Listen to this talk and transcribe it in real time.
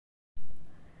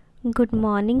Good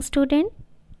morning, student.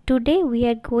 Today we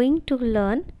are going to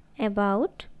learn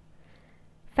about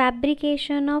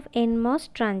fabrication of NMOS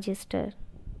transistor.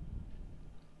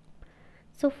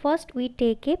 So first we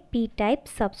take a p-type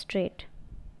substrate.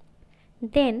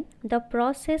 Then the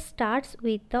process starts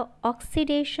with the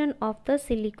oxidation of the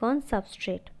silicon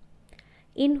substrate,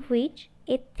 in which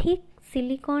a thick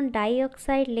silicon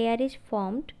dioxide layer is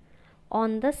formed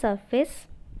on the surface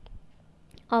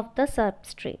of the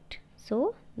substrate.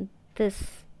 So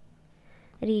this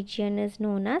region is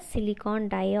known as silicon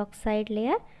dioxide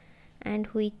layer, and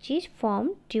which is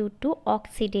formed due to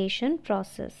oxidation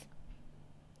process.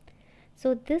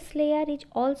 So this layer is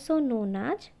also known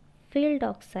as field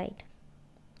oxide.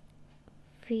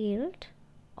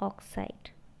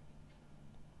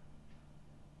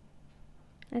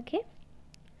 Okay.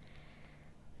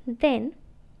 Then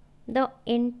the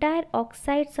entire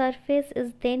oxide surface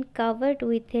is then covered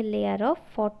with a layer of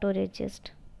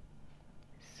photoresist.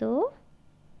 So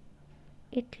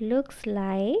it looks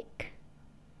like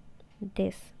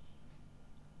this.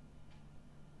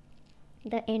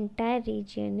 The entire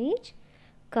region is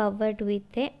covered with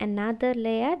another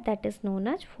layer that is known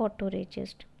as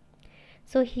photoresist.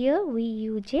 So here we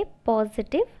use a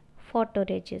positive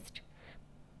photoresist.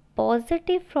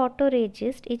 Positive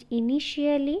photoresist is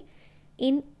initially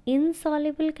in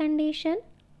insoluble condition.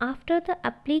 After the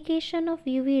application of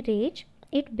UV rays,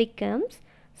 it becomes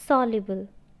soluble.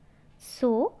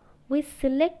 So we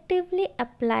selectively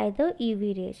apply the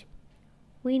UV rays.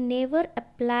 We never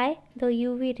apply the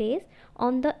UV rays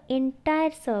on the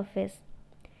entire surface.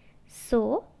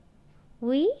 So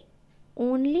we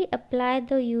only apply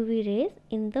the UV rays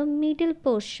in the middle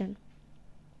portion,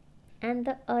 and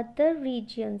the other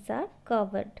regions are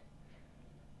covered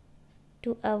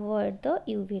to avoid the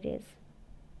UV rays.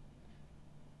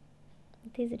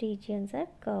 These regions are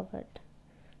covered.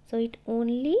 So it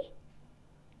only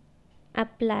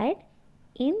applied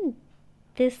in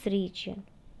this region.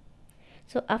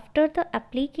 So after the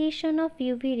application of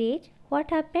UV rays, what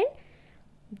happened?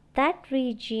 That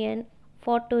region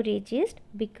photoresist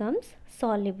becomes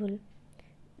soluble.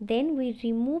 Then we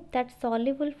remove that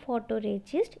soluble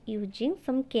photoresist using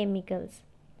some chemicals.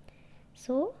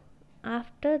 So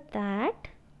after that,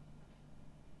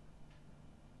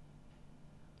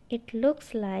 it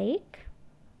looks like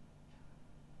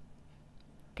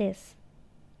this.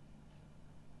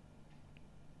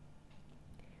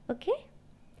 Okay.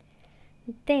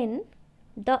 Then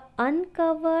the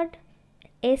uncovered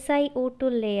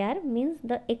SiO2 layer, means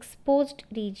the exposed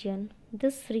region,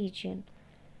 this region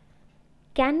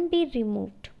can be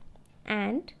removed,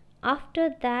 and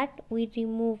after that we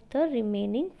remove the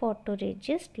remaining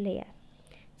photoresist layer.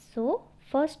 So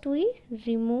first we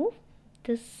remove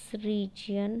this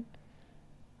region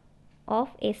of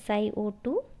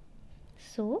SiO2.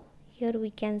 So here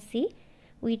we can see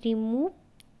we remove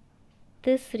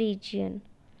this region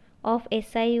of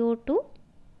SiO2.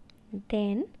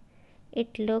 Then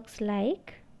it looks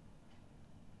like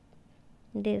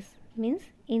this, means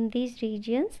in these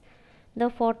regions the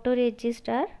photoresist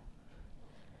are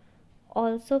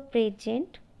also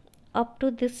present up to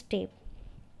this step.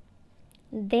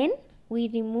 Then we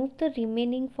remove the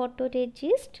remaining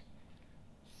photoresist.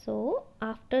 So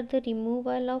after the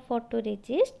removal of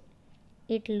photoresist,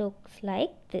 it looks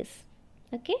like this.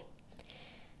 Okay.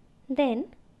 Then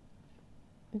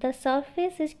the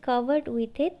surface is covered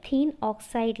with a thin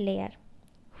oxide layer,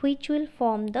 which will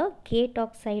form the gate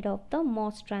oxide of the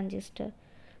MOS transistor.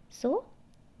 So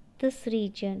this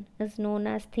region is known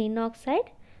as thin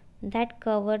oxide that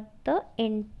covered the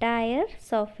entire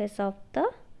surface of the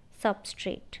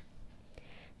substrate.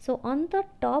 So on the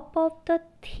top of the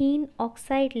thin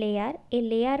oxide layer, a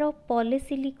layer of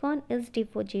polysilicon is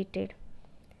deposited.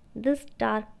 This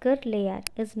darker layer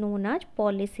is known as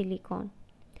polysilicon.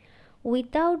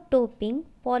 Without doping,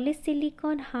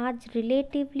 polysilicon has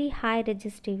relatively high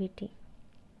resistivity.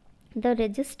 The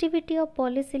resistivity of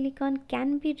polysilicon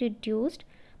can be reduced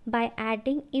by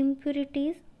adding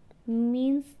impurities,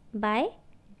 means by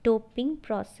doping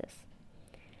process,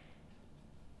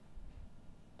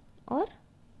 or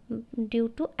due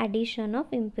to addition of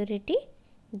impurity,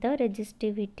 the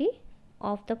resistivity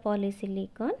of the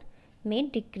polysilicon may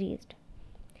decrease.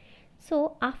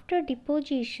 So after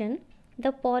deposition,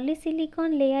 the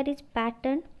polysilicon layer is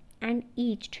patterned and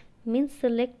etched, means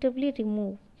selectively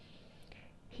removed.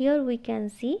 Here we can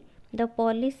see the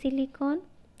polysilicon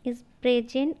is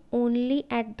present only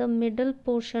at the middle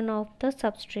portion of the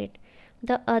substrate.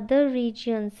 The other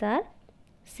regions are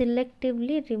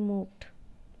selectively removed.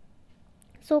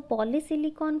 So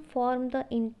polysilicon form the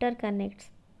interconnects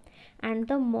and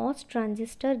the MOS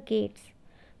transistor gates.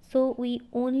 So we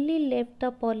only left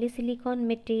the polysilicon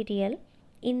material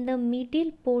in the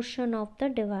middle portion of the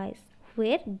device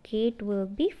where gate will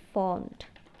be formed.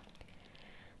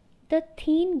 The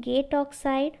thin gate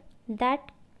oxide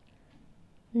that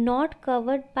not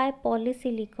covered by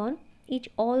polysilicon is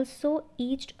also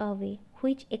etched away,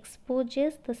 which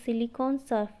exposes the silicon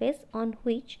surface on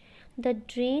which the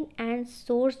drain and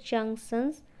source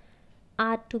junctions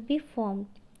are to be formed.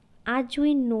 As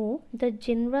we know the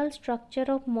general structure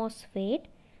of MOSFET,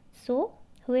 so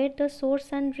where the source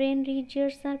and drain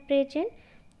regions are present,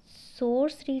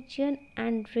 source region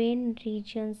and drain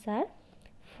regions are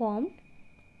formed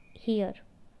here.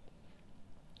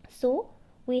 So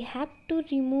we have to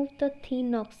remove the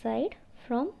thin oxide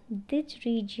from these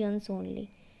regions only.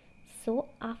 So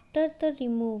after the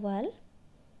removal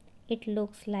it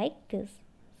looks like this.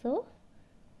 So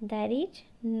there is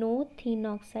no thin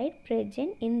oxide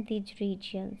present in these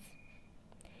regions.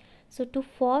 So to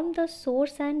form the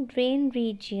source and drain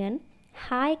region,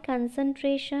 high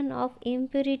concentration of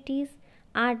impurities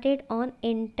added on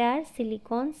entire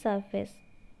silicon surface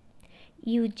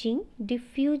using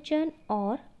diffusion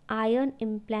or ion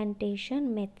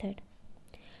implantation method.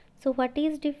 So what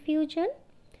is diffusion?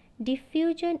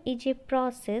 Diffusion is a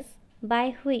process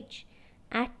by which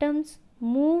atoms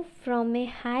move from a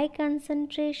high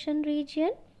concentration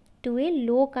region to a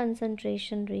low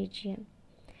concentration region.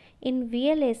 In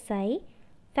VLSI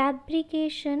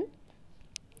fabrication,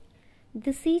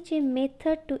 this is a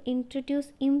method to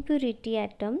introduce impurity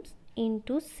atoms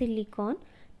into silicon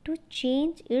to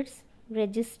change its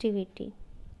resistivity.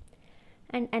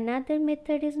 And another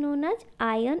method is known as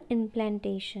ion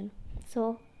implantation.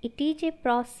 So it is a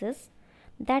process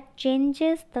that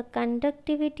changes the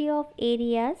conductivity of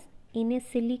areas in a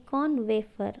silicon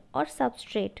wafer or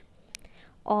substrate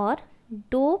or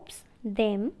dopes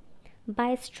them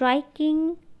by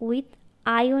striking with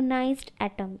ionized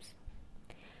atoms.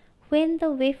 When the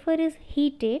wafer is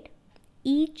heated,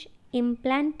 each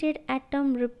implanted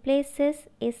atom replaces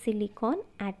a silicon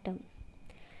atom.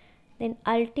 Then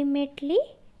ultimately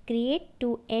create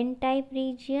two N-type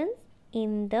regions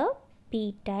in the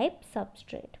P-type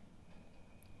substrate.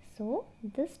 So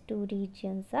these two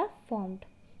regions are formed.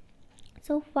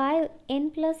 So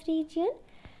 5N plus region,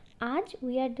 as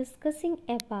we are discussing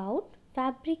about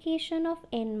fabrication of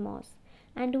NMOS,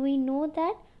 and we know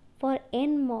that for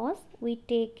NMOS we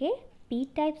take a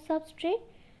P-type substrate,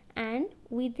 and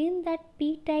within that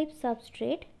P-type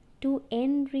substrate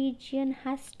 2N region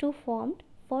has to formed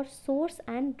for source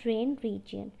and drain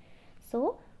region.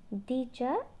 So these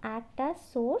are act as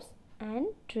source and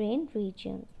drain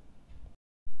regions.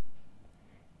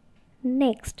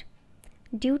 Next,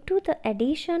 due to the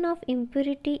addition of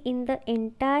impurity in the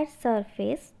entire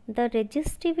surface, the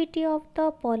resistivity of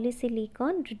the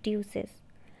polysilicon reduces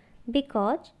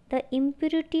because the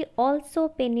impurity also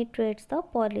penetrates the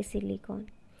polysilicon.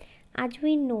 As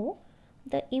we know,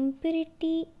 the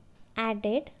impurity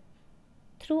added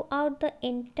throughout the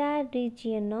entire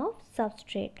region of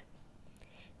substrate.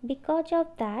 Because of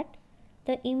that,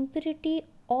 the impurity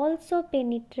also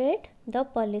penetrate the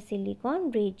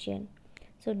polysilicon region.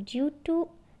 So due to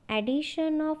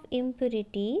addition of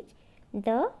impurities,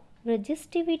 the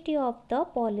resistivity of the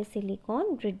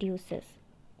polysilicon reduces.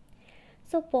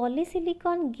 So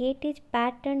polysilicon gate is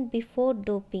patterned before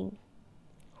doping,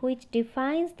 which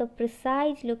defines the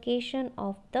precise location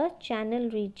of the channel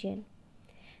region,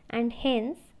 and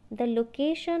hence the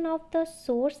location of the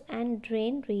source and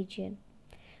drain region.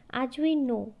 As we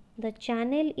know, the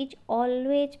channel is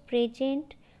always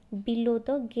present below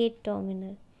the gate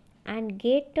terminal, and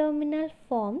gate terminal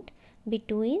formed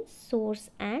between source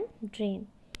and drain.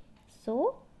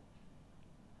 So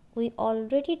we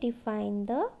already defined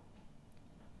the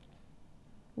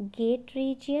gate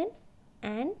region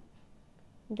and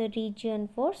the region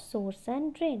for source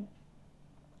and drain,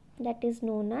 that is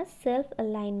known as self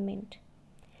alignment.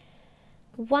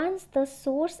 Once the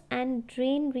source and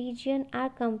drain region are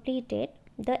completed,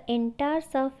 the entire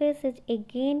surface is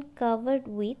again covered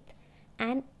with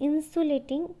an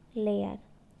insulating layer.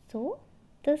 So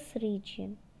this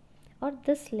region or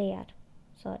this layer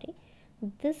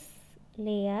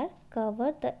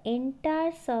cover the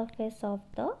entire surface of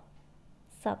the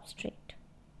substrate.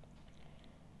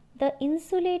 The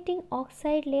insulating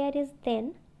oxide layer is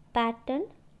then patterned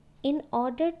in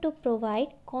order to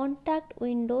provide contact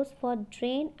windows for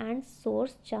drain and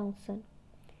source junction.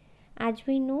 As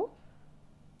we know,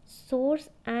 source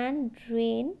and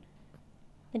drain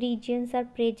regions are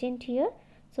present here,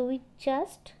 so we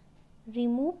just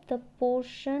remove the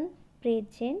portion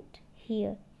present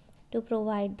here to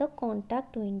provide the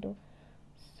contact window.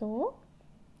 So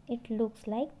it looks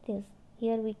like this.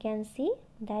 Here we can see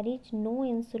there is no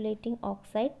insulating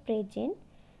oxide present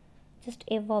just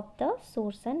above the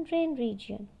source and drain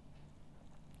region.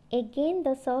 Again,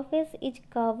 the surface is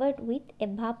covered with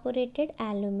evaporated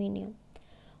aluminum,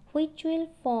 which will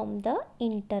form the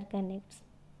interconnects.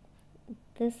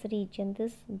 This region,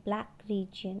 this black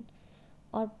region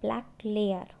or black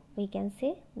layer, we can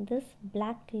say this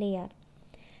black layer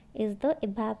is the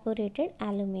evaporated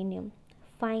aluminum.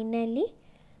 Finally,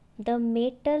 the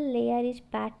metal layer is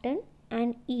patterned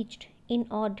and etched in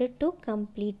order to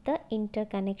complete the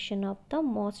interconnection of the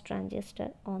MOS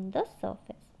transistor on the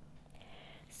surface.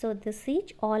 So this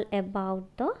is all about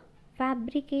the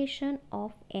fabrication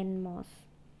of NMOS.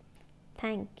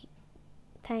 Thank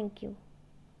you.